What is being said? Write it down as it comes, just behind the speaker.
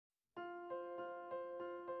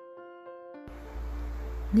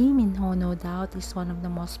Lee Min-ho no doubt is one of the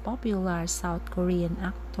most popular South Korean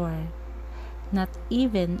actor, not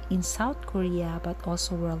even in South Korea but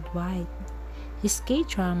also worldwide. His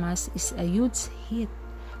K-dramas is a huge hit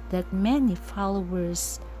that many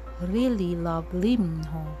followers really love Lee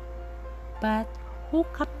Min-ho. But who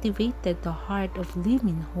captivated the heart of Lee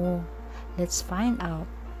Min-ho? Let's find out.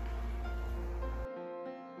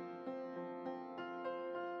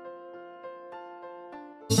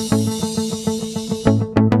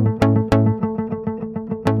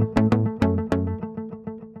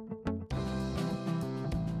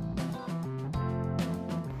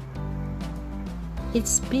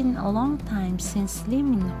 It's been a long time since Lee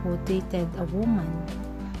Min-ho dated a woman,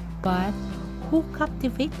 but who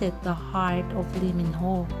captivated the heart of Lee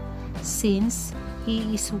Min-ho, since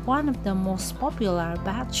he is one of the most popular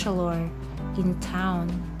bachelor in town?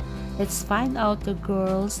 Let's find out the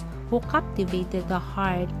girls who captivated the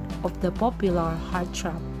heart of the popular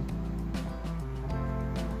heartthrob.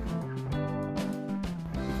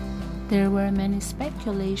 There were many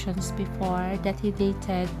speculations before that he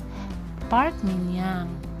dated Park Min-young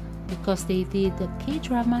because they did the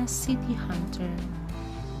K-drama City Hunter.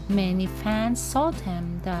 Many fans told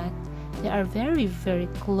him that they are very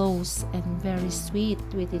close and very sweet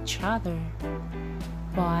with each other.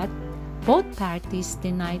 But both parties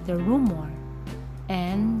denied the rumor,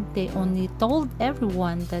 and they only told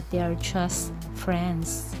everyone that they are just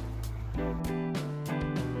friends.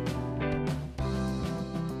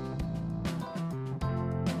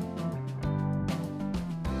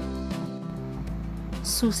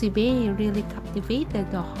 Susie Bae really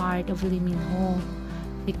captivated the heart of Lee Min-ho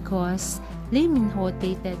because Lee Min-ho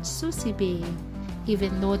dated Susie Bae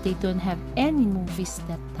even though they don't have any movies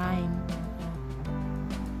that time.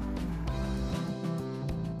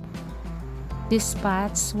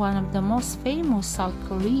 Dispatch, one of the most famous South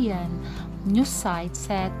Korean news sites,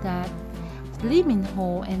 said that Lee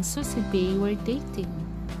Min-ho and Susie Bae were dating.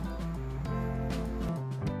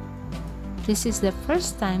 This is the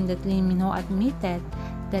first time that Lee Min-ho admitted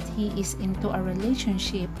that he is into a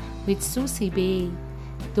relationship with Susie Bae,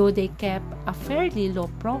 though they kept a fairly low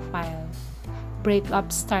profile.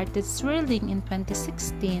 Breakup started swirling in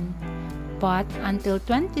 2016, but until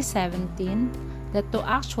 2017, the two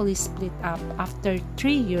actually split up after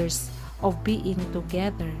 3 years of being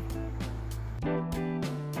together.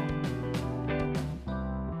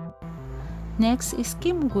 Next is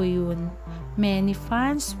Kim Go-eun. Many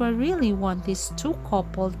fans were really want these two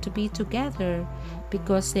couples to be together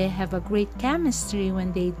because they have a great chemistry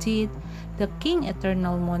when they did The King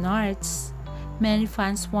Eternal Monarchs. Many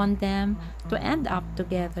fans want them to end up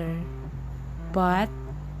together. But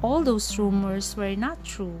all those rumors were not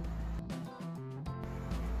true.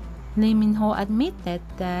 Lee Min-ho admitted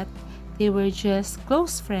that they were just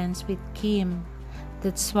close friends with Kim.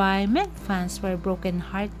 That's why many fans were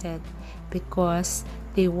broken-hearted because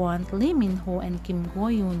they want Lee Min-ho and Kim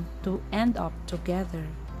Go-eun to end up together.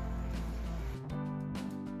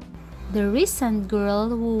 The recent girl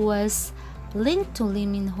who was linked to Lee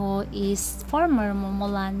Min-ho is former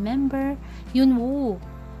Momoland member Yoon-woo.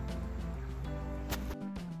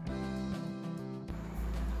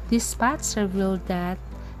 Dispatch revealed that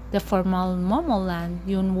the former Momoland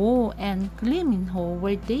Yoon-woo and Lee Min-ho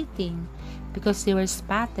were dating because they were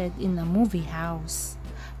spotted in a movie house,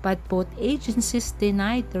 but both agencies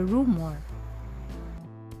denied the rumor.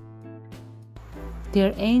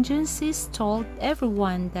 Their agencies told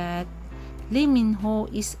everyone that Lee Min-ho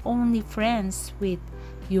is only friends with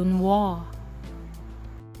Yoon-woo.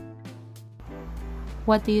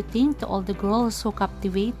 What do you think to all the girls who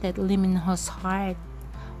captivated Lee Min-ho's heart?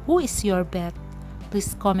 Who is your bet?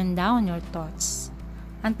 Please comment down your thoughts.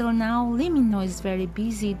 Until now, Lee Min-ho is very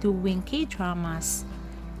busy doing K-dramas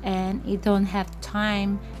and he don't have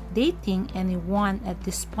time dating anyone at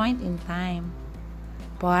this point in time.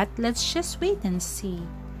 But let's just wait and see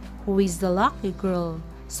who is the lucky girl.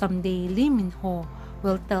 Someday Lee Min-ho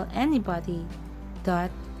will tell anybody that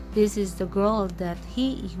this is the girl that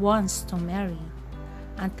he wants to marry.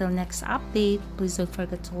 Until next update, please don't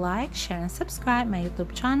forget to like, share, and subscribe my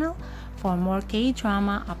YouTube channel for more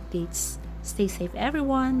K-drama updates. Stay safe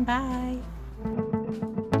everyone. Bye!